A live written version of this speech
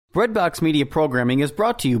Breadbox Media programming is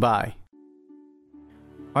brought to you by...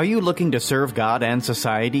 Are you looking to serve God and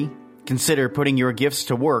society? Consider putting your gifts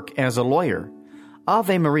to work as a lawyer.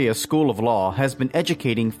 Ave Maria School of Law has been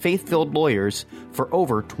educating faith-filled lawyers for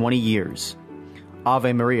over 20 years.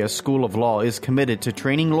 Ave Maria School of Law is committed to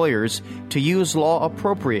training lawyers to use law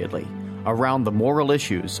appropriately around the moral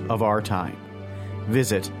issues of our time.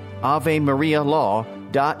 Visit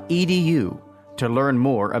avemarialaw.edu to learn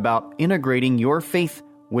more about integrating your faith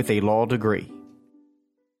with a law degree.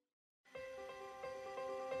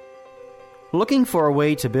 Looking for a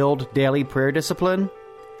way to build daily prayer discipline?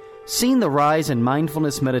 Seen the rise in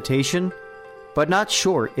mindfulness meditation, but not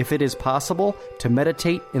sure if it is possible to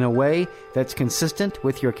meditate in a way that's consistent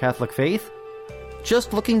with your Catholic faith?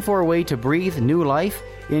 Just looking for a way to breathe new life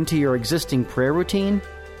into your existing prayer routine?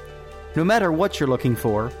 No matter what you're looking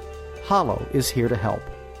for, Hallow is here to help.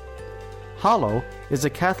 Hallow is a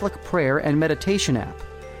Catholic prayer and meditation app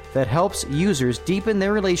that helps users deepen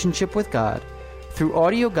their relationship with God through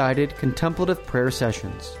audio-guided contemplative prayer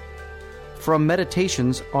sessions. From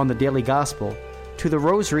meditations on the daily gospel to the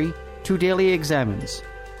rosary to daily examens,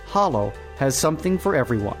 Hallow has something for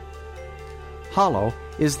everyone. Hallow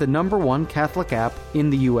is the #1 Catholic app in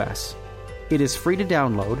the U.S. It is free to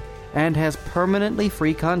download and has permanently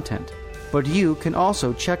free content, but you can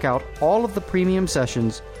also check out all of the premium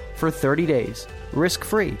sessions for 30 days,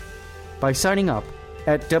 risk-free, by signing up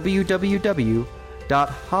at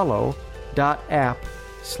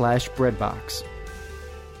www.hallow.app/breadbox.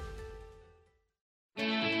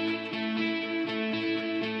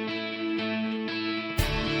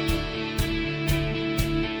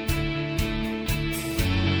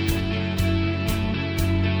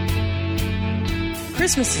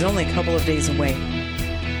 Christmas is only a couple of days away.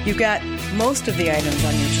 You've got most of the items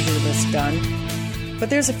on your to-do list done, but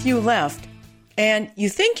there's a few left, and you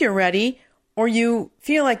think you're ready, or you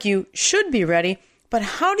feel like you should be ready, but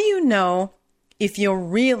how do you know if you're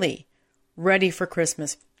really ready for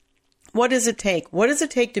Christmas? What does it take? What does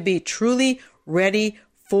it take to be truly ready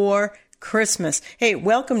for Christmas? Hey,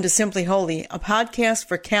 welcome to Simply Holy, a podcast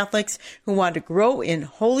for Catholics who want to grow in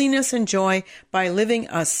holiness and joy by living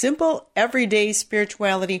a simple, everyday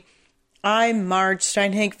spirituality. I'm Marge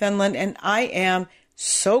Steinhag-Fenland, and I am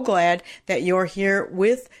so glad that you're here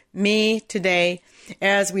with me today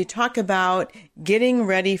as we talk about getting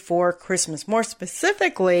ready for Christmas. More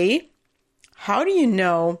specifically, how do you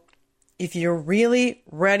know if you're really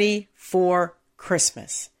ready for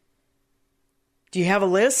Christmas? Do you have a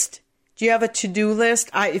list? Do you have a to-do list?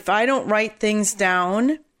 If I don't write things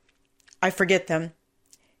down, I forget them.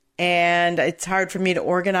 And it's hard for me to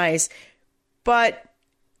organize. But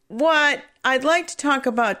what I'd like to talk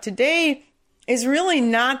about today is really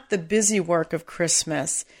not the busy work of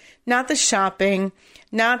Christmas, not the shopping,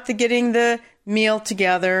 not the getting the meal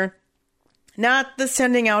together, not the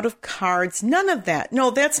sending out of cards, none of that.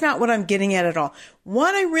 No, that's not what I'm getting at all.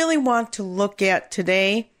 What I really want to look at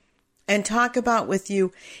today and talk about with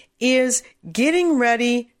you is getting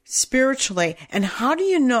ready spiritually. And how do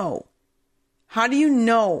you know? How do you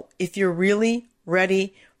know if you're really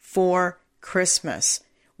ready for Christmas?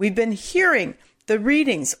 We've been hearing the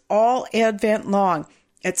readings all Advent long.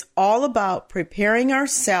 It's all about preparing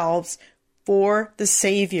ourselves for the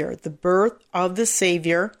Savior, the birth of the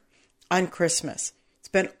Savior on Christmas. It's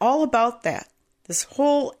been all about that. This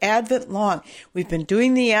whole Advent long. We've been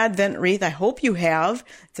doing the Advent wreath. I hope you have.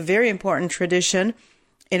 It's a very important tradition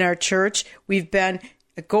in our church. We've been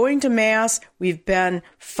going to Mass. We've been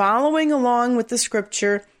following along with the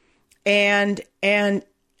Scripture. And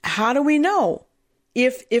how do we know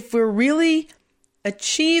if we're really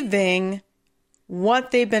achieving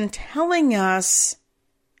what they've been telling us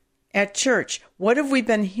at church? What have we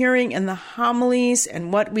been hearing in the homilies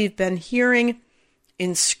and what we've been hearing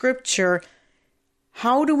in Scripture?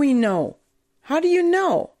 How do we know? How do you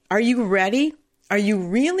know? Are you ready? Are you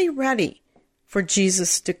really ready for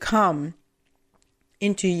Jesus to come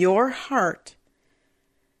into your heart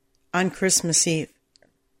on Christmas Eve?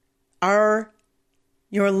 Are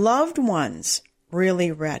your loved ones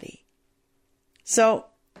really ready? So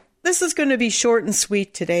this is going to be short and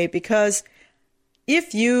sweet today, because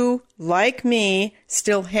if you, like me,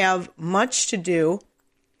 still have much to do,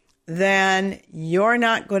 then you're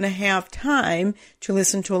not going to have time to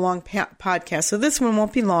listen to a long podcast. So this one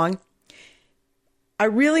won't be long. I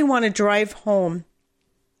really want to drive home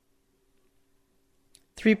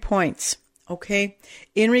 3 points, okay,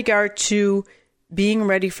 in regard to being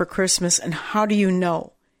ready for Christmas and how do you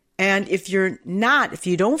know? And if you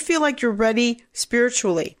don't feel like you're ready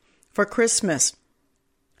spiritually for Christmas,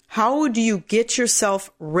 how do you get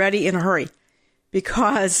yourself ready in a hurry?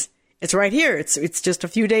 Because It's right here. It's just a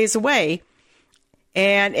few days away.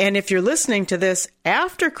 And if you're listening to this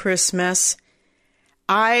after Christmas,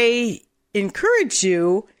 I encourage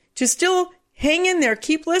you to still hang in there,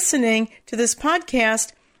 keep listening to this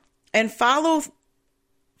podcast, and follow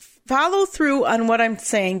through on what I'm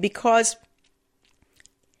saying, because,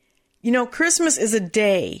 Christmas is a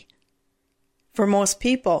day for most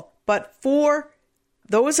people, but for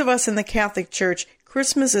those of us in the Catholic Church,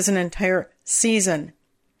 Christmas is an entire season.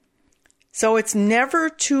 So it's never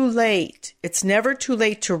too late. It's never too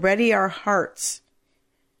late to ready our hearts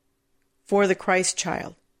for the Christ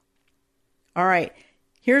child. All right,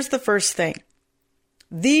 here's the first thing.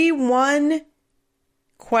 The one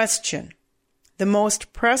question, the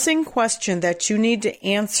most pressing question that you need to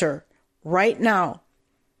answer right now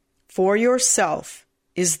for yourself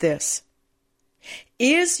is this.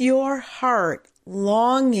 Is your heart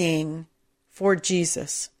longing for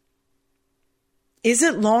Jesus? Is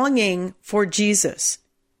it longing for Jesus?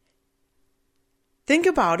 Think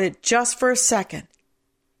about it just for a second.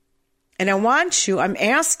 And I'm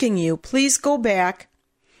asking you, please go back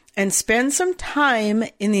and spend some time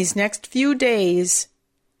in these next few days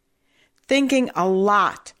thinking a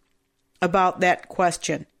lot about that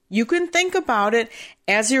question. You can think about it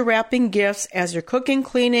as you're wrapping gifts, as you're cooking,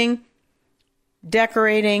 cleaning,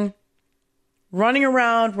 decorating, running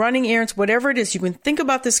around, running errands, whatever it is. You can think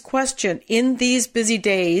about this question in these busy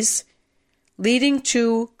days leading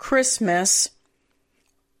to Christmas.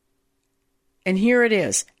 And here it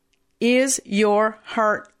is. Is your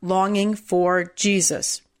heart longing for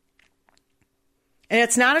Jesus? And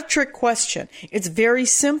it's not a trick question. It's very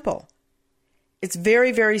simple. It's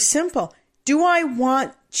very, very simple. Do I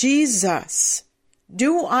want Jesus?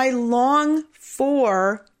 Do I long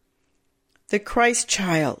for the Christ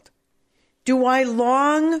child? Do I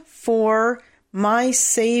long for my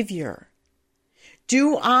Savior?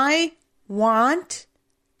 Do I want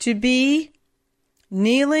to be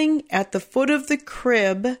kneeling at the foot of the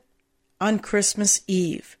crib on Christmas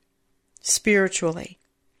Eve, spiritually?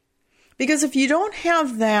 Because if you don't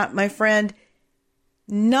have that, my friend,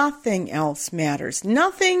 nothing else matters.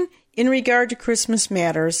 Nothing in regard to Christmas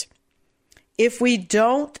matters if we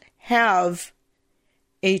don't have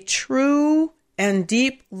a true and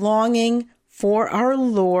deep longing for our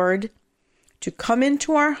Lord to come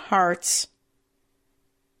into our hearts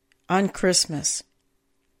on Christmas.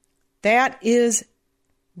 That is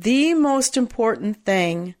the most important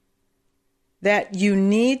thing that you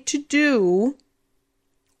need to do,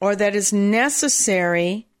 or that is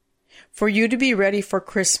necessary for you to be ready for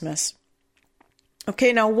Christmas.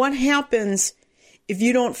 Okay, now what happens if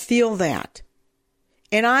you don't feel that?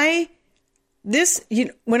 And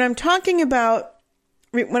when I'm talking about,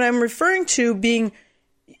 when I'm referring to being,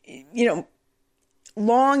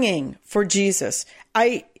 longing for Jesus,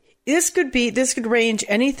 this could range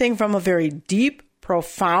anything from a very deep,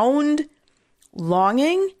 profound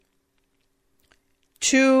longing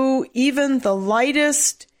to even the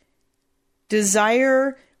lightest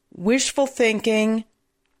desire, wishful thinking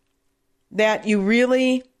that you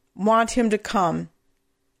really want him to come.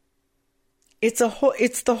 It's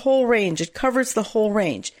the whole range. It covers the whole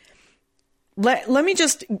range. Let me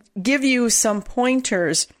just give you some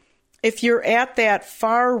pointers. If you're at that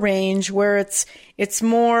far range where it's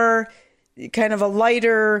more kind of a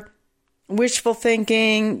lighter, wishful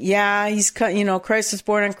thinking, Christ was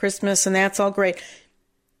born on Christmas and that's all great.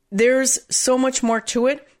 There's so much more to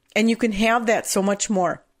it, and you can have that so much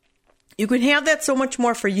more. You can have that so much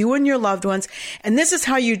more for you and your loved ones, and this is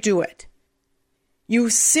how you do it. You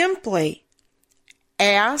simply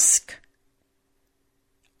ask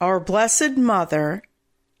our Blessed Mother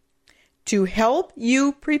to help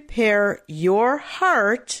you prepare your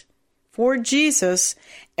heart for Jesus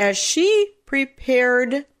as she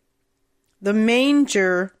prepared the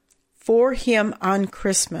manger for him on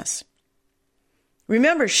Christmas.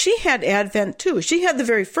 Remember, she had Advent too. She had the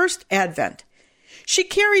very first Advent. She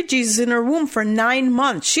carried Jesus in her womb for 9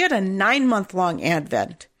 months. She had a 9-month-long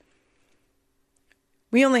Advent.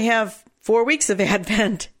 We only have 4 weeks of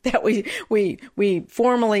Advent that we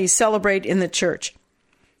formally celebrate in the church.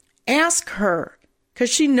 Ask her, because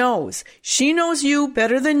she knows. She knows you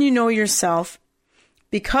better than you know yourself.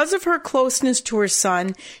 Because of her closeness to her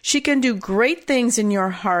son, she can do great things in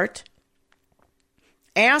your heart.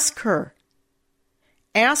 Ask her.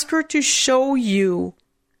 Ask her to show you,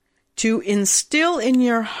 to instill in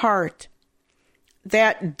your heart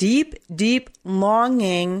that deep, deep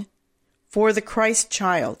longing for the Christ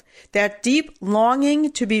child, that deep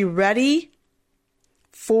longing to be ready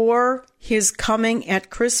for his coming at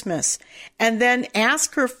Christmas. And then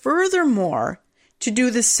ask her furthermore to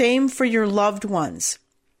do the same for your loved ones.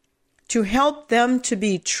 to help them to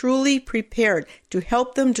be truly prepared, to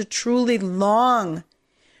help them to truly long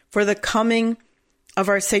for the coming of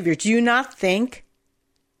our Savior. Do you not think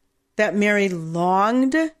that Mary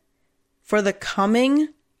longed for the coming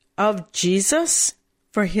of Jesus,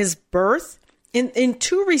 for his birth? In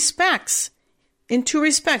two respects. In two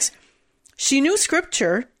respects. She knew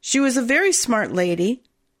Scripture. She was a very smart lady.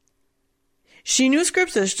 She knew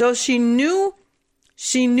Scripture. So she knew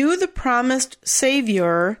the promised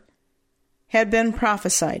Savior had been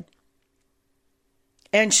prophesied.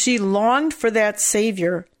 And she longed for that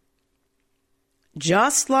Savior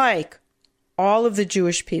just like all of the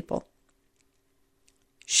Jewish people.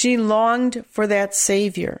 She longed for that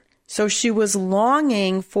Savior. So she was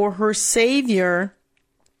longing for her Savior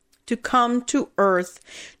to come to earth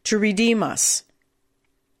to redeem us.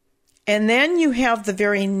 And then you have the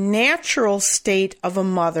very natural state of a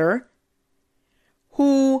mother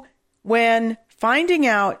who, when finding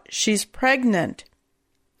out she's pregnant,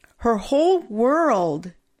 her whole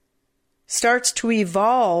world starts to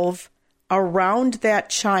evolve around that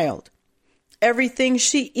child. Everything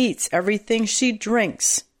she eats, everything she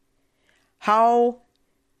drinks, how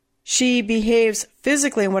she behaves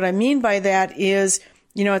physically. And what I mean by that is,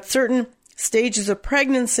 at certain stages of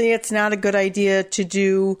pregnancy, it's not a good idea to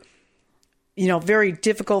do, very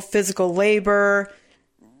difficult physical labor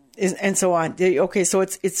and so on. Okay, so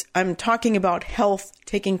I'm talking about health,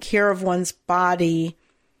 taking care of one's body.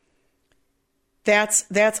 That's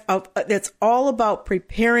all about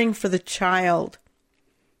preparing for the child.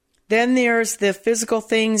 Then there's the physical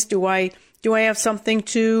things. Do I have something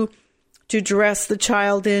to dress the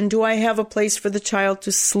child in? Do I have a place for the child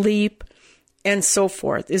to sleep? And so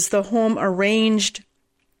forth. Is the home arranged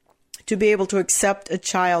to be able to accept a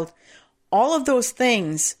child? All of those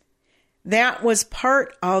things, that was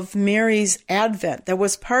part of Mary's advent. That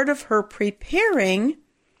was part of her preparing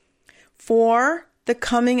for the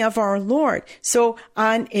coming of our Lord. So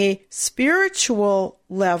on a spiritual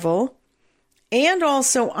level and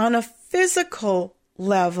also on a physical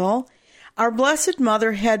level, our Blessed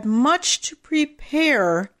Mother had much to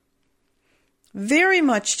prepare, very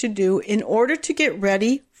much to do in order to get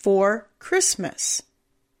ready for Christmas.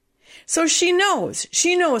 So she knows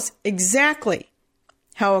exactly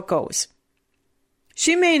how it goes.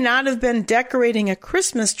 She may not have been decorating a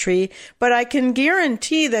Christmas tree, but I can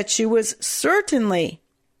guarantee that she was certainly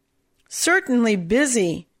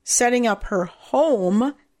busy setting up her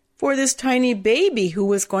home for this tiny baby who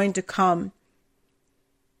was going to come.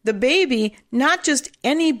 The baby, not just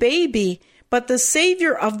any baby, but the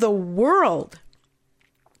Savior of the world.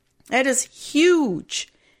 That is huge.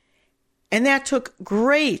 And that took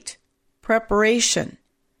great preparation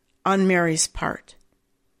on Mary's part.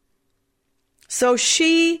 So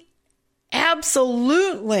she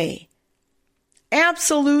absolutely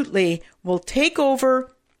will take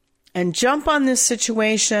over and jump on this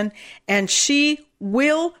situation, and she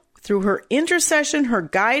will, through her intercession, her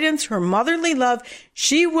guidance, her motherly love,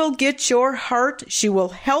 she will get your heart, she will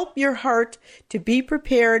help your heart to be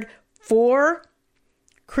prepared for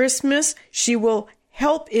Christmas. She will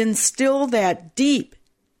help instill that deep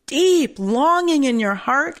longing in your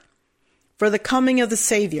heart for the coming of the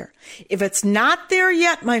Savior. If it's not there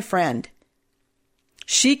yet, my friend,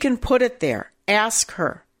 she can put it there. Ask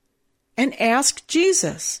her and ask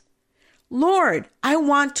Jesus, Lord, I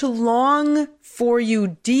want to long for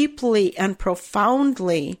you deeply and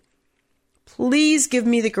profoundly. Please give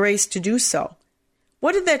me the grace to do so.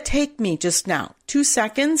 What did that take me just now? 2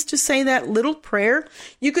 seconds to say that little prayer?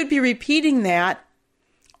 You could be repeating that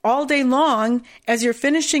all day long as you're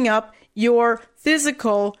finishing up your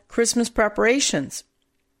physical Christmas preparations.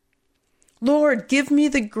 Lord, give me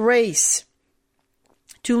the grace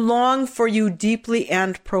to long for you deeply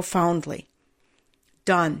and profoundly.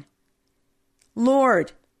 Done.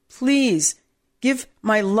 Lord, please give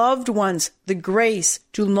my loved ones the grace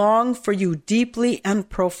to long for you deeply and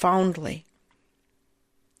profoundly.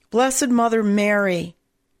 Blessed Mother Mary,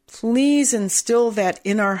 please instill that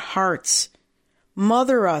in our hearts.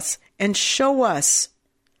 Mother us and show us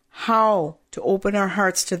how to open our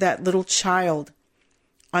hearts to that little child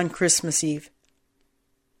on Christmas Eve.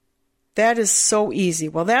 That is so easy.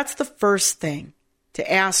 Well, that's the first thing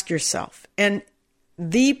to ask yourself. And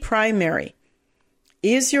the primary,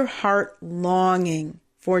 is your heart longing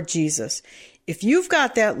for Jesus? If you've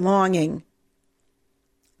got that longing,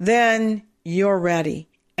 then you're ready.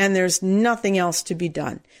 And there's nothing else to be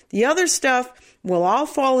done. The other stuff will all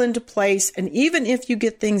fall into place. And even if you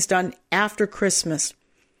get things done after Christmas,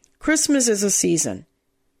 Christmas is a season.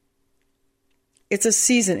 It's a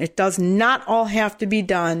season. It does not all have to be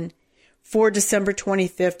done for December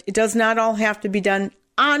 25th. It does not all have to be done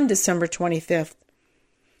on December 25th.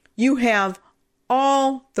 You have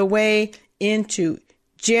all the way into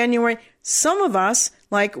January. Some of us,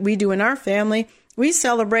 like we do in our family, we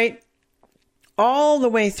celebrate all the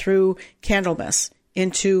way through Candlemas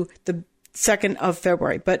into the 2nd of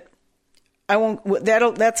February. But I won't.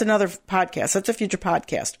 That's another podcast. That's a future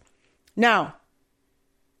podcast. Now,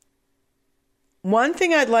 one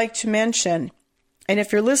thing I'd like to mention, and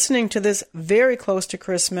if you're listening to this very close to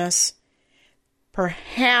Christmas,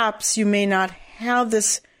 perhaps you may not have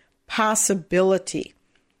this possibility,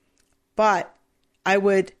 but I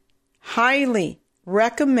would highly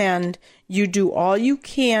recommend you do all you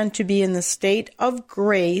can to be in the state of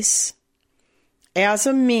grace as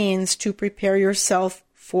a means to prepare yourself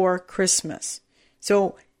for Christmas.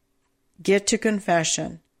 So get to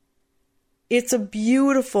confession. It's a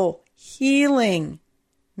beautiful healing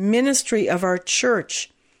ministry of our church.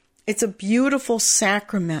 It's a beautiful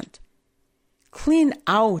sacrament. Clean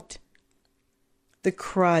out the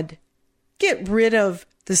crud. Get rid of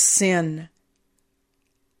the sin.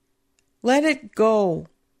 Let it go.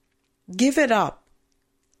 Give it up.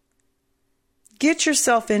 Get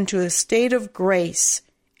yourself into a state of grace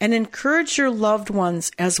and encourage your loved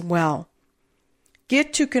ones as well.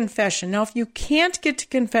 Get to confession. Now, if you can't get to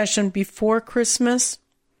confession before Christmas,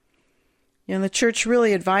 the church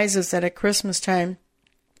really advises that at Christmas time,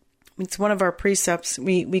 it's one of our precepts,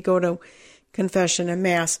 we go to confession and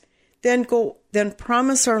Mass. Then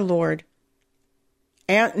promise our Lord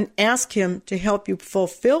and ask Him to help you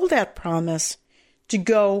fulfill that promise to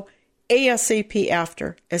go ASAP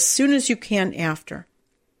after, as soon as you can after.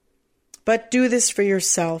 But do this for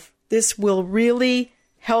yourself. This will really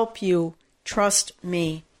help you. Trust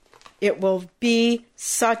me. It will be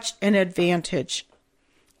such an advantage.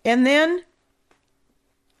 And then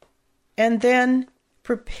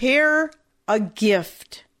prepare a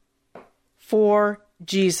gift for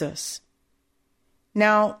Jesus.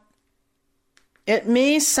 Now, it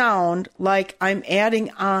may sound like I'm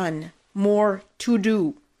adding on more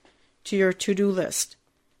to-do to your to-do list.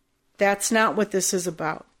 That's not what this is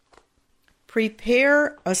about.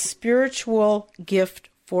 Prepare a spiritual gift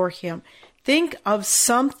for Him. Think of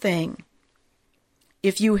something.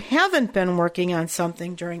 If you haven't been working on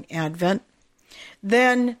something during Advent,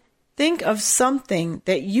 then think of something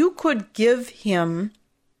that you could give Him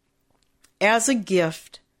as a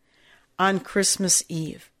gift on Christmas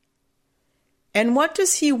Eve. And what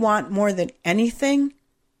does He want more than anything?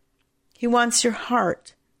 He wants your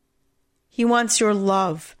heart. He wants your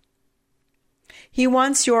love. He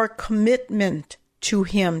wants your commitment to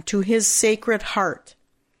Him, to His sacred heart.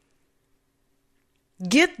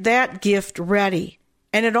 Get that gift ready.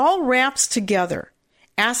 And it all wraps together.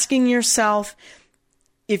 Asking yourself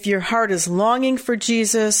if your heart is longing for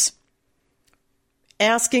Jesus,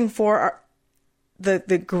 asking for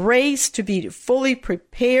the grace to be fully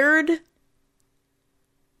prepared,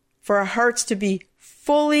 for our hearts to be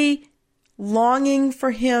fully longing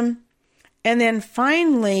for Him, and then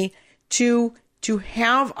finally to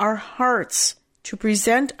have our hearts, to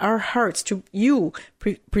present our hearts to you,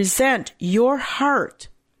 present your heart.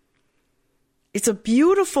 It's a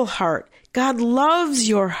beautiful heart. God loves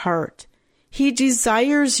your heart. He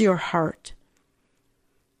desires your heart.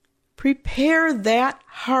 Prepare that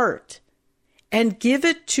heart and give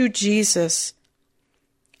it to Jesus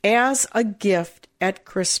as a gift at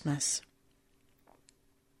Christmas.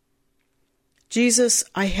 Jesus,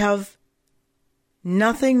 I have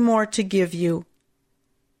nothing more to give you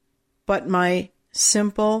but my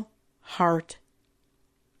simple heart.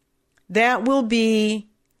 That will be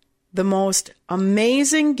the most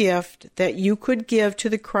amazing gift that you could give to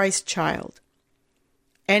the Christ child.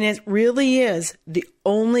 And it really is the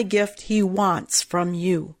only gift He wants from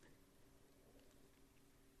you.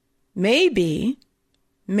 Maybe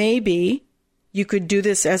you could do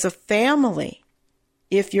this as a family.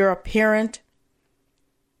 If you're a parent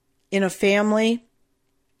in a family,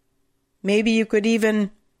 maybe you could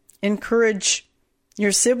even encourage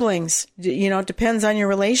your siblings. It depends on your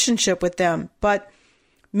relationship with them. But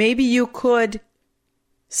maybe you could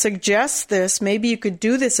suggest this. Maybe you could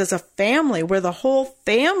do this as a family where the whole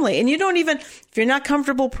family, and if you're not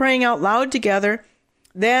comfortable praying out loud together,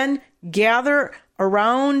 then gather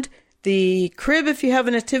around the crib if you have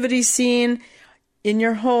a nativity scene in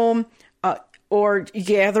your home, or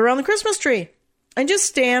gather around the Christmas tree and just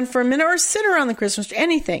stand for a minute or sit around the Christmas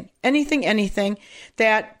tree. Anything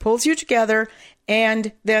that pulls you together,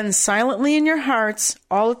 and then silently in your hearts,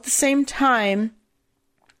 all at the same time,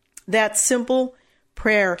 that simple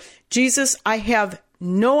prayer. Jesus, I have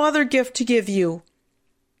no other gift to give you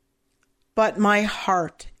but my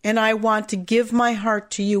heart, and I want to give my heart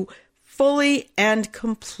to you fully and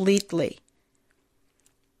completely.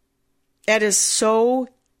 That is so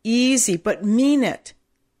easy, but mean it.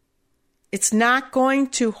 It's not going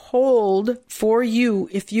to hold for you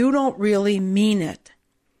if you don't really mean it.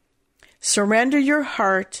 Surrender your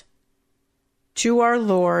heart to our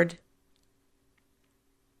Lord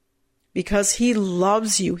because He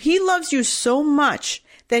loves you. He loves you so much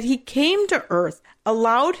that He came to earth,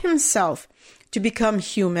 allowed Himself to become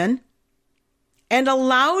human, and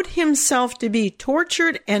allowed Himself to be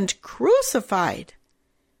tortured and crucified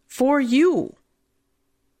for you.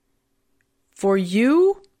 For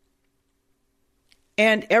you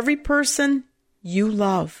and every person you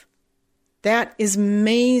love. That is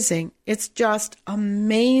amazing. It's just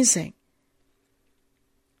amazing.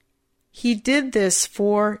 He did this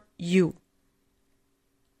for you.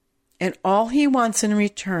 And all He wants in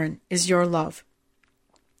return is your love.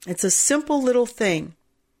 It's a simple little thing,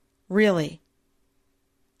 really,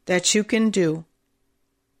 that you can do.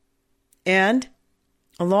 And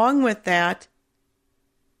along with that,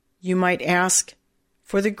 you might ask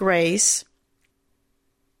for the grace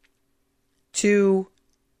to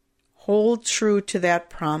hold true to that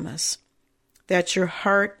promise, that your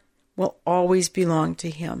heart will always belong to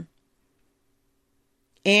Him.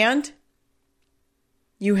 And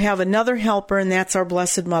you have another helper, and that's our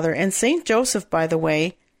Blessed Mother. And St. Joseph, by the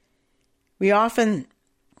way, we often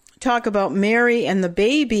talk about Mary and the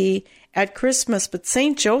baby at Christmas, but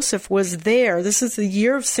St. Joseph was there. This is the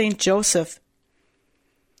year of St. Joseph.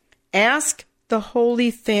 Ask the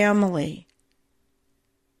Holy Family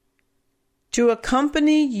to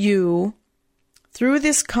accompany you through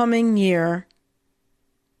this coming year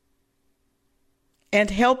and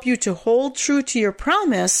help you to hold true to your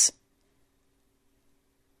promise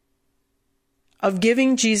of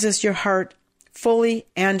giving Jesus your heart fully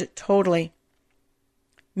and totally.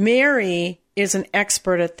 Mary is an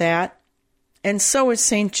expert at that, and so is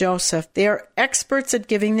St. Joseph. They are experts at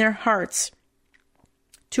giving their hearts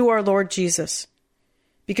to our Lord Jesus,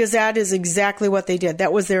 because that is exactly what they did.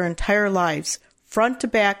 That was their entire lives, front to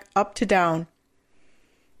back, up to down.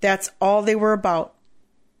 That's all they were about.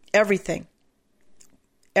 Everything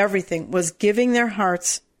was giving their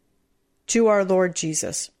hearts to our Lord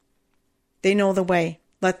Jesus. They know the way.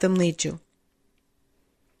 Let them lead you.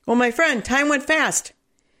 Well, my friend, time went fast.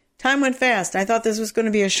 I thought this was going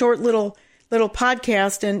to be a short little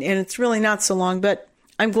podcast, and it's really not so long, but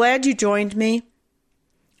I'm glad you joined me.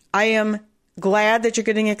 I am glad that you're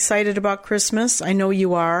getting excited about Christmas. I know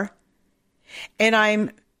you are. And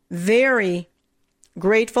I'm very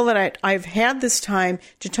grateful that I've had this time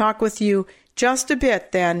to talk with you just a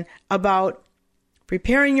bit then about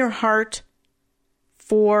preparing your heart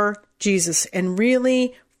for Jesus and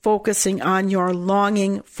really focusing on your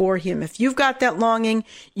longing for Him. If you've got that longing,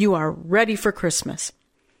 you are ready for Christmas.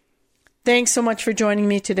 Thanks so much for joining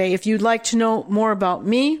me today. If you'd like to know more about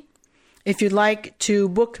me, if you'd like to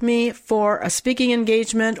book me for a speaking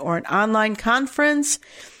engagement or an online conference,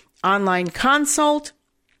 online consult,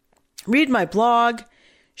 read my blog,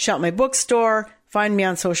 shop my bookstore, find me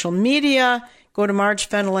on social media, go to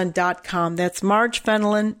margefenelon.com. That's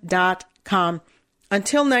margefenelon.com.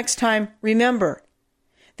 Until next time, remember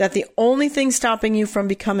that the only thing stopping you from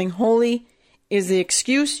becoming holy is the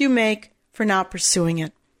excuse you make for not pursuing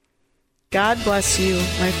it. God bless you,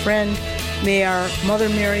 my friend. May our Mother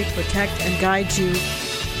Mary protect and guide you,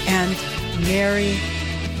 and Merry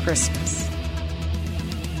Christmas.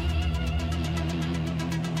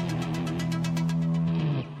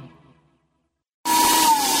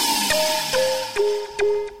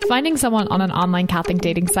 Finding someone on an online Catholic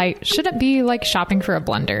dating site shouldn't be like shopping for a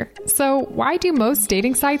blender. So why do most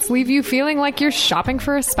dating sites leave you feeling like you're shopping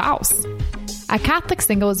for a spouse? At Catholic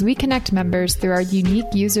Singles, we connect members through our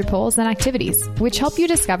unique user polls and activities, which help you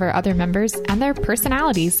discover other members and their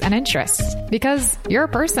personalities and interests. Because you're a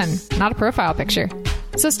person, not a profile picture.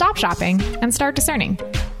 So stop shopping and start discerning.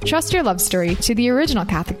 Trust your love story to the original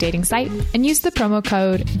Catholic dating site and use the promo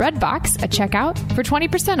code REDBOX at checkout for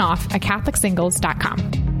 20% off at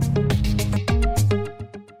CatholicSingles.com.